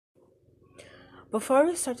Before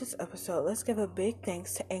we start this episode, let's give a big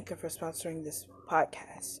thanks to Anchor for sponsoring this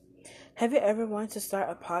podcast. Have you ever wanted to start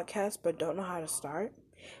a podcast but don't know how to start?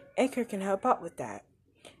 Anchor can help out with that.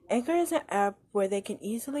 Anchor is an app where they can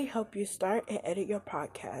easily help you start and edit your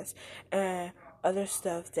podcast and other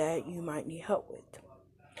stuff that you might need help with.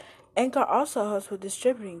 Anchor also helps with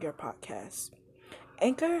distributing your podcast.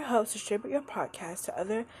 Anchor helps distribute your podcast to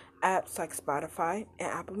other apps like Spotify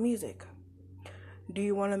and Apple Music. Do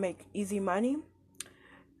you want to make easy money?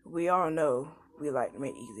 We all know we like to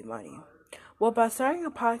make easy money. Well, by starting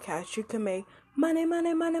a podcast, you can make money,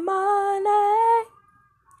 money, money, money.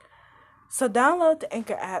 So download the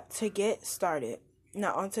Anchor app to get started.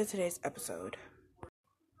 Now on to today's episode.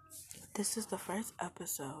 This is the first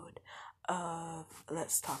episode of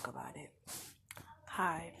Let's Talk About It.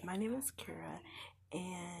 Hi, my name is Kira,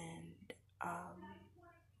 and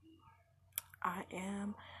I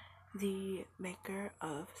am the maker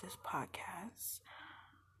of this podcast.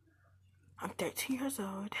 I'm 13 years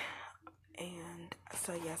old, and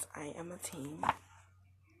so yes, I am a teen.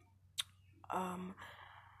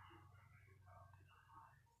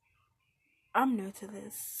 I'm new to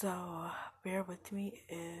this, so bear with me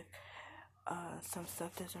if some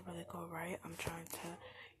stuff doesn't really go right. I'm trying to,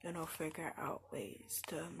 figure out ways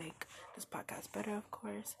to make this podcast better, of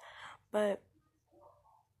course. But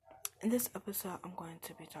in this episode, I'm going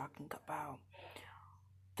to be talking about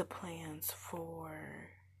the plans for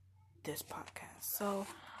this podcast. So,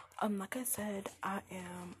 like I said, I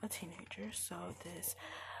am a teenager, so this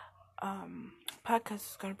podcast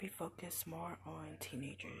is going to be focused more on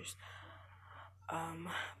teenagers.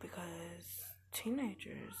 Because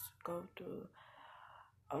teenagers go through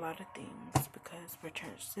a lot of things because we're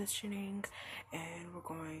transitioning and we're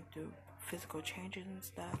going through physical changes and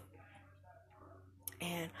stuff.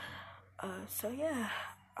 And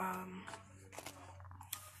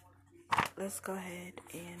let's go ahead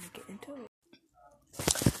and get into it.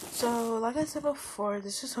 So, like I said before,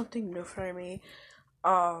 this is something new for me.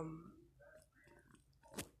 I'm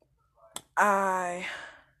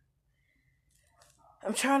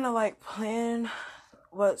trying to plan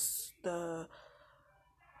what's gonna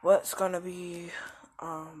be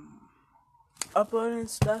uploaded and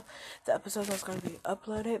stuff. The episode that's gonna be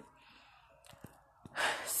uploaded.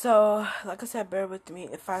 So, like I said, bear with me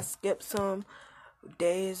if I skip some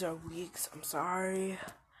days or weeks. I'm sorry.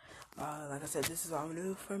 Like I said, this is all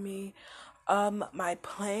new for me. My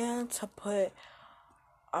plan to put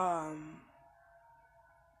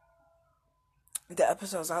the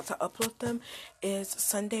episodes out to upload them is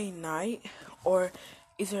Sunday night or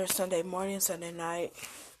either Sunday morning, Sunday night.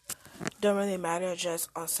 Don't really matter, just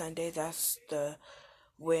on Sunday. That's the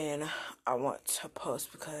when I want to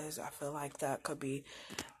post because I feel like that could be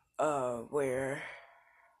where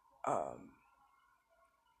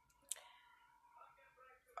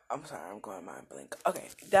I'm sorry, I'm going mind blank. Okay,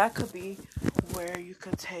 that could be where you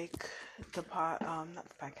could take the not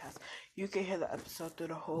the podcast. You can hear the episode through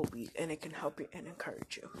the whole week, and it can help you and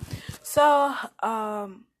encourage you. So,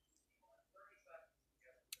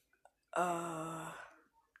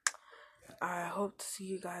 I hope to see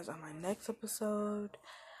you guys on my next episode.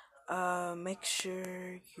 Make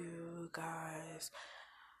sure you guys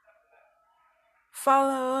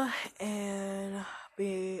follow and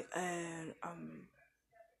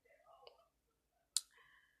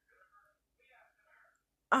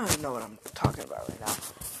I don't know what I'm talking about right now,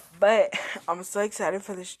 but I'm so excited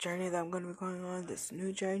for this journey that I'm going to be going on, this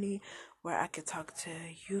new journey where I could talk to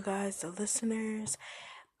you guys, the listeners.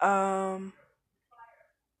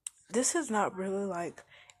 This is not really like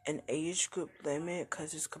an age group limit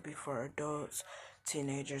because this could be for adults,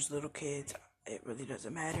 teenagers, little kids. It really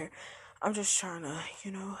doesn't matter. I'm just trying to,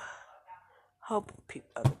 help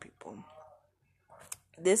other people.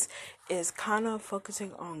 This is kind of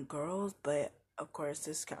focusing on girls, but of course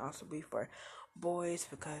this can also be for boys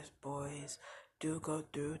because boys do go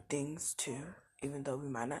through things too, even though we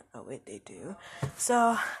might not know it, they do.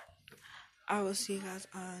 So I will see you guys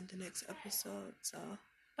on the next episode. So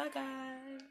bye guys.